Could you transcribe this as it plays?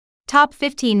Top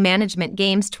 15 Management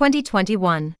Games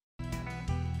 2021.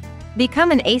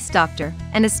 Become an ace doctor,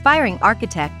 an aspiring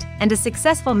architect, and a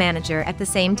successful manager at the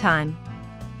same time.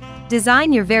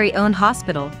 Design your very own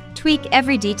hospital, tweak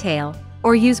every detail,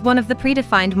 or use one of the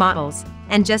predefined models,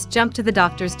 and just jump to the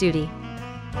doctor's duty.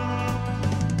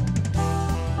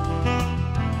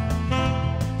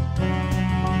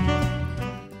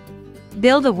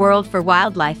 Build a world for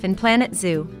wildlife in Planet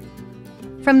Zoo.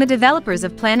 From the developers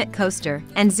of Planet Coaster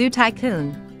and Zoo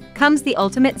Tycoon comes the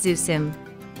ultimate zoo sim.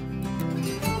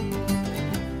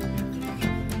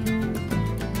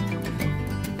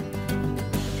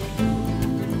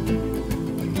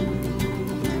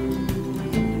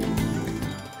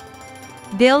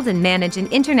 Build and manage an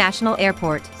international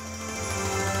airport.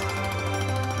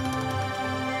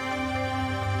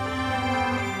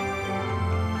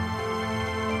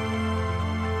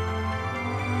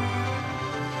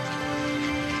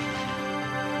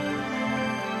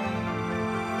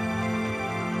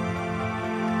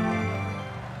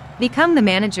 Become the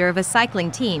manager of a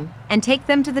cycling team and take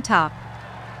them to the top.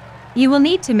 You will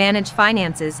need to manage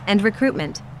finances and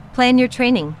recruitment, plan your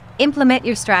training, implement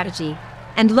your strategy,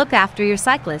 and look after your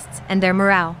cyclists and their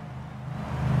morale.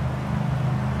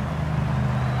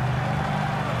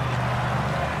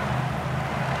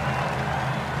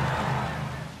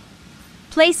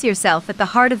 Place yourself at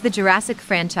the heart of the Jurassic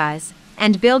franchise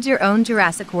and build your own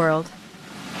Jurassic World.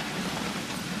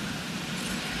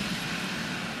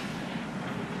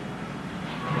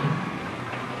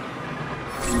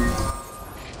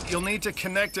 You'll need to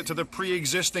connect it to the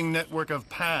pre-existing network of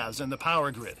paths and the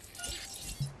power grid.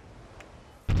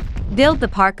 Build the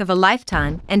park of a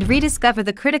lifetime and rediscover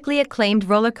the critically acclaimed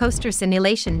roller coaster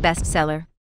simulation bestseller.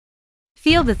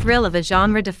 Feel the thrill of a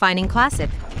genre-defining classic,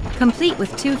 complete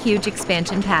with 2 huge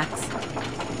expansion packs.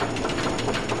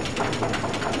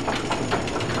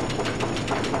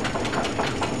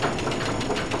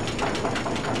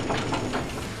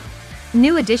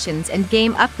 New additions and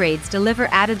game upgrades deliver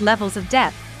added levels of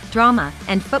depth, drama,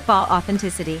 and football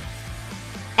authenticity.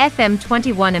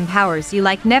 FM21 empowers you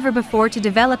like never before to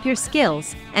develop your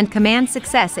skills and command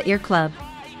success at your club.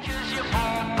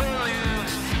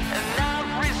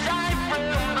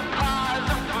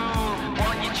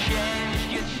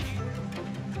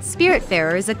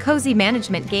 Spiritfarer is a cozy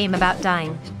management game about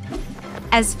dying.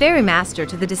 As ferry master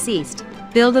to the deceased,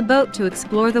 build a boat to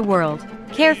explore the world,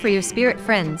 care for your spirit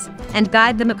friends, and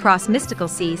guide them across mystical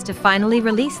seas to finally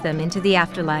release them into the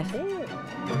afterlife.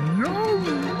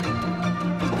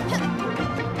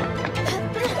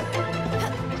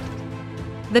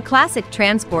 The classic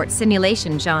transport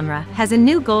simulation genre has a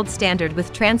new gold standard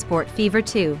with Transport Fever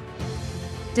 2.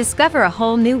 Discover a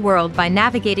whole new world by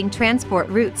navigating transport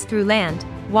routes through land,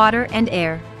 water, and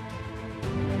air.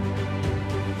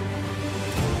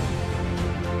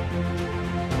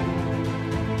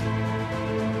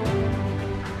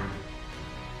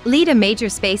 Lead a major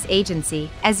space agency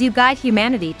as you guide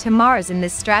humanity to Mars in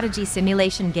this strategy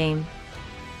simulation game.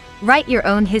 Write your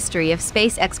own history of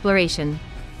space exploration.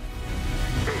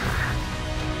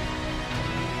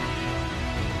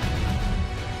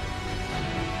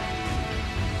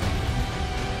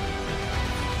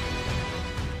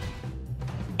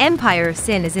 Empire of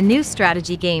Sin is a new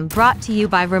strategy game brought to you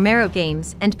by Romero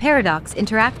Games and Paradox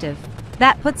Interactive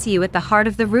that puts you at the heart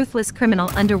of the ruthless criminal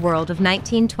underworld of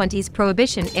 1920s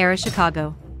Prohibition-era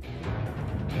Chicago.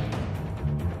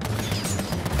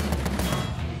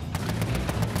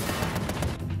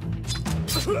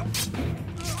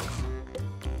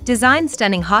 Design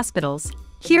stunning hospitals,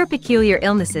 cure peculiar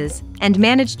illnesses, and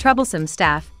manage troublesome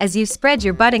staff as you spread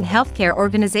your budding healthcare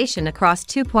organization across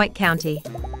 2-Point County.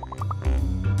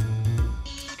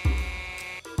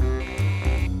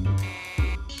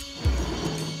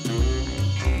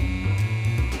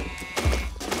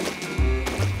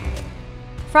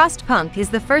 Frostpunk is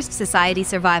the first society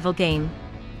survival game.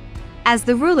 As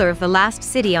the ruler of the last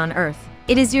city on Earth,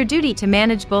 it is your duty to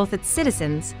manage both its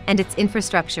citizens and its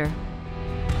infrastructure.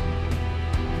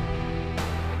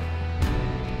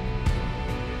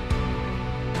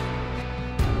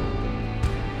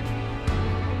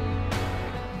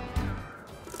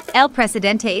 El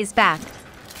Presidente is back.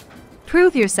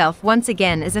 Prove yourself once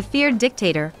again as a feared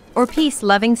dictator or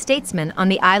peace-loving statesman on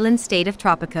the island state of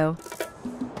Tropico.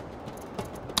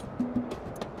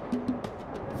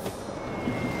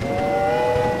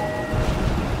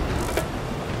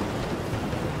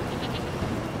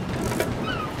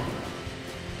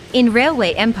 In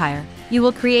Railway Empire, you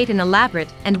will create an elaborate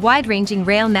and wide-ranging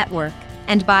rail network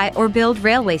and buy or build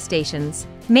railway stations,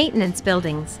 maintenance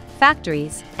buildings,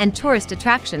 factories, and tourist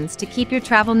attractions to keep your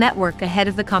travel network ahead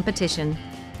of the competition.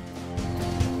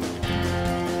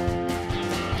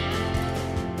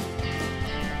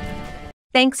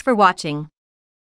 Thanks for watching.